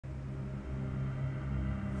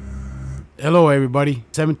Hello everybody.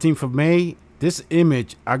 17th of May. This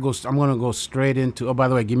image, I'm gonna go straight into. Oh, by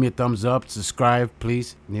the way, give me a thumbs up, subscribe,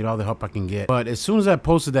 please. Need all the help I can get. But as soon as I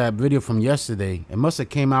posted that video from yesterday, it must have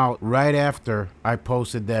came out right after I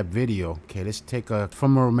posted that video. Okay, let's take a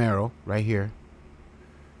from Romero right here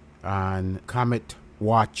on Comet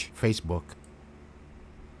Watch Facebook.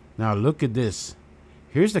 Now look at this.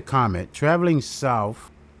 Here's the comet traveling southward.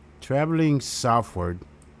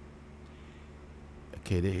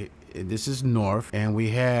 Okay, this is north, and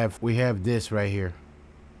we have this right here,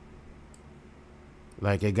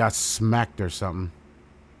 like it got smacked or something.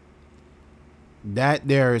 That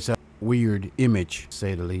there is a weird image, to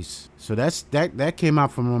say the least. So that came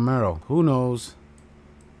out from Romero. Who knows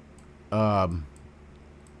what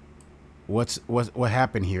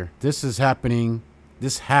happened here? This happened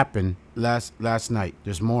last night.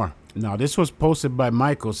 There's more. Now, this was posted by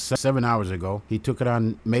Michael 7 hours ago. He took it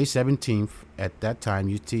on May 17th at that time,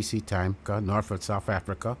 UTC time, north of South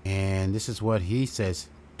Africa. And this is what he says.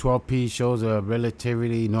 12P shows a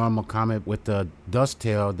relatively normal comet with a dust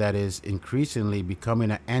tail that is increasingly becoming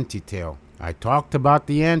an anti-tail. I talked about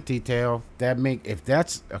the anti-tail. If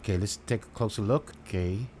that's okay, let's take a closer look.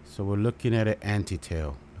 Okay, so we're looking at an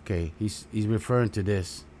anti-tail. Okay, he's referring to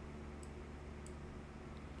this.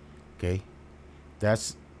 Okay,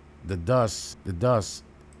 that's the dust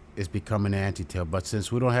is becoming an anti-tail, but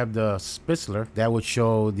since we don't have the Spitzler, that would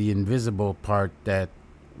show the invisible part that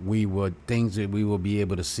things that we will be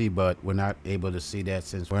able to see, but we're not able to see that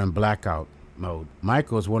since we're in blackout mode.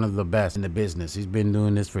 Michael is one of the best in the business. He's been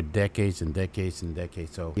doing this for decades and decades and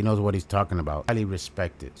decades, so he knows what he's talking about. Highly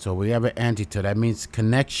respected. So we have an anti-tail. That means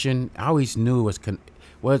connection. I always knew it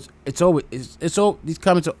was these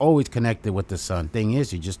comets are always connected with the sun. Thing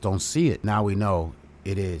is, you just don't see it. Now we know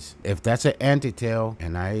it is. If that's an anti-tail,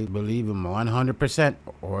 and I believe him 100%,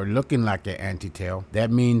 or looking like an anti-tail, that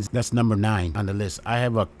means that's number 9 on the list. I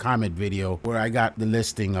have a comet video where I got the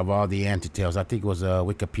listing of all the anti-tails. I think it was a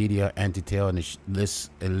Wikipedia anti-tail, and it lists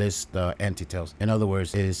anti-tails. In other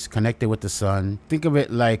words, it's connected with the sun. Think of it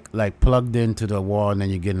like plugged into the wall, and then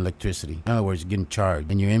you're getting electricity. In other words, you're getting charged,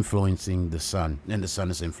 and you're influencing the sun, and the sun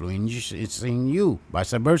is influencing you,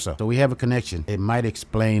 vice versa. So we have a connection. It might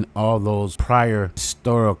explain all those prior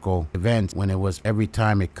historical events when it was every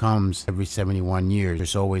time it comes every 71 years.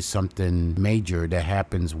 There's always something major that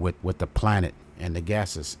happens with the planet and the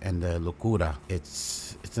gases and the locura.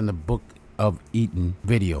 It's in the Book of Eden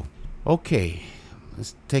video. Okay,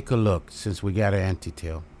 let's take a look since we got an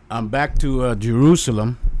anti-tail. I'm back to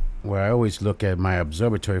Jerusalem, where I always look at my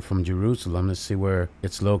observatory from Jerusalem. Let's see where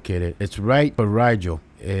it's located. It's right by Rigel.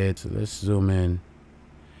 Let's zoom in.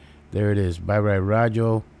 There it is, by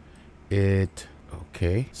Rigel.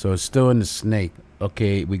 Okay, so it's still in the snake.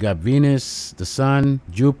 Okay, we got Venus, the sun,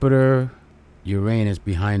 Jupiter, Uranus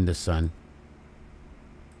behind the sun.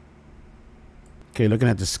 Okay, looking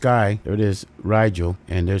at the sky, there it is, Rigel,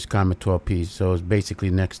 and there's Comet 12P, so it's basically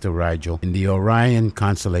next to Rigel in the Orion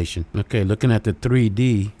constellation. Okay, looking at the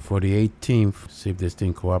 3D for the 18th, see if this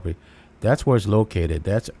thing cooperates. That's where it's located.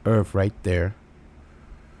 That's Earth right there.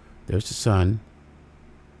 There's the sun.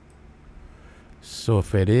 So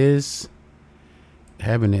if it is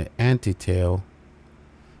having an anti-tail,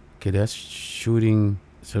 okay, that's shooting,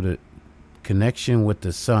 so the connection with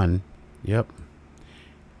the sun, yep,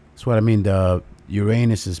 that's what I mean. The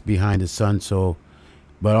Uranus is behind the sun, so,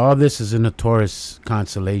 but all this is in the Taurus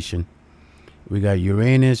constellation. We got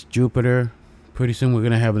Uranus, Jupiter. Pretty soon we're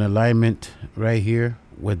gonna have an alignment right here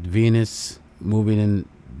with Venus moving in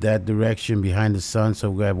that direction behind the sun. So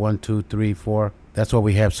we have 1, 2, 3, 4. That's what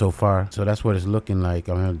we have so far. So that's what it's looking like.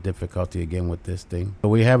 I'm having difficulty again with this thing. So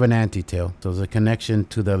we have an anti-tail. So there's a connection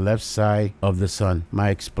to the left side of the sun. Might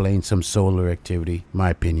explain some solar activity. My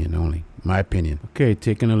opinion only. My opinion. Okay,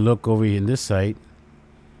 taking a look over in this site.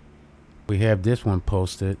 We have this one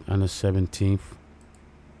posted on the 17th.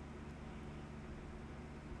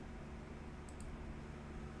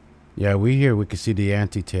 Yeah, we can see the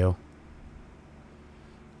anti-tail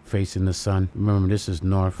facing the sun. Remember, this is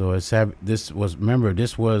north, so this was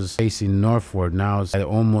facing northward. Now it's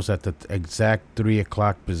almost at the exact 3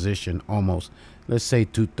 o'clock position, almost. Let's say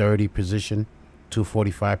 2:30 position,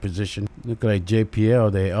 2:45 position. Look like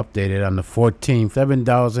JPL, they updated on the 14th,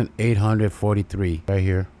 7,843 right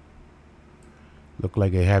here. Look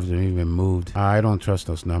like it hasn't even moved. I don't trust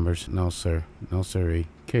those numbers. No, sir. No, sirree.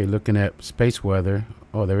 Okay, looking at Spaceweather.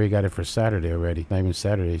 Oh, they already got it for Saturday already. Not even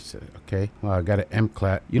Saturday. Okay. Well, I got an M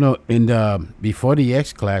class. You know, before the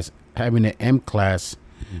X class, having an M class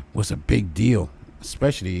was a big deal,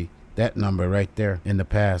 especially that number right there in the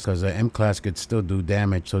past, because the M class could still do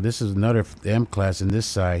damage. So this is another M class in this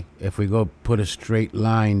side. If we go put a straight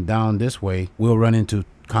line down this way, we'll run into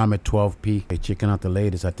COMET 12P. Hey, checking out the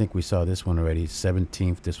latest. I think we saw this one already.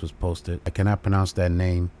 17th, this was posted. I cannot pronounce that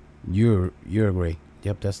name. Jäger.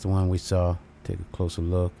 Yep, that's the one we saw. Take a closer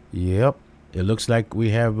look. Yep, it looks like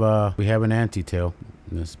we have an anti-tail.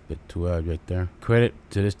 That's a bit too odd right there. Credit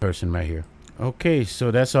to this person right here. Okay,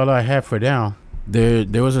 so that's all I have for now.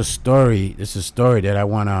 There was a story. This is a story that I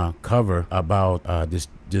want to cover about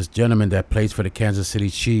this gentleman that plays for the Kansas City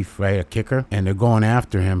Chiefs, right, a kicker, and they're going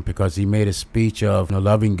after him because he made a speech of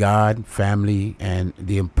loving God, family, and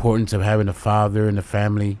the importance of having a father in the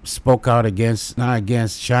family. Spoke out not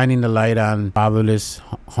against shining the light on fatherless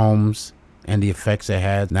homes and the effects it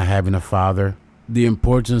had not having a father. The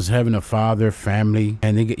importance of having a father, family,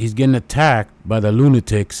 and he's getting attacked by the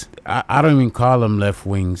lunatics. I don't even call them left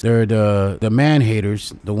wings. They're the man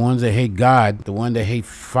haters, the ones that hate God, the ones that hate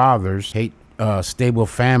fathers, hate stable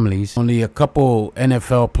families. Only a couple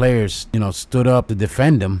NFL players, stood up to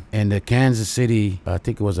defend him, and the Kansas City, I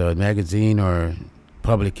think it was a magazine or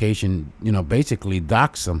publication, basically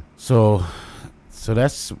doxed him. So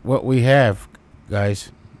that's what we have,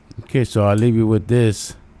 guys. Okay, so I'll leave you with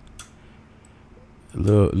this.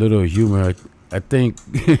 Little humor. I think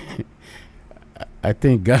I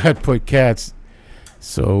think God put cats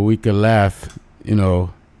so we could laugh,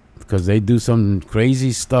 because they do some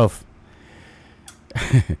crazy stuff.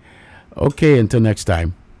 Okay, until next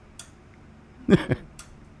time.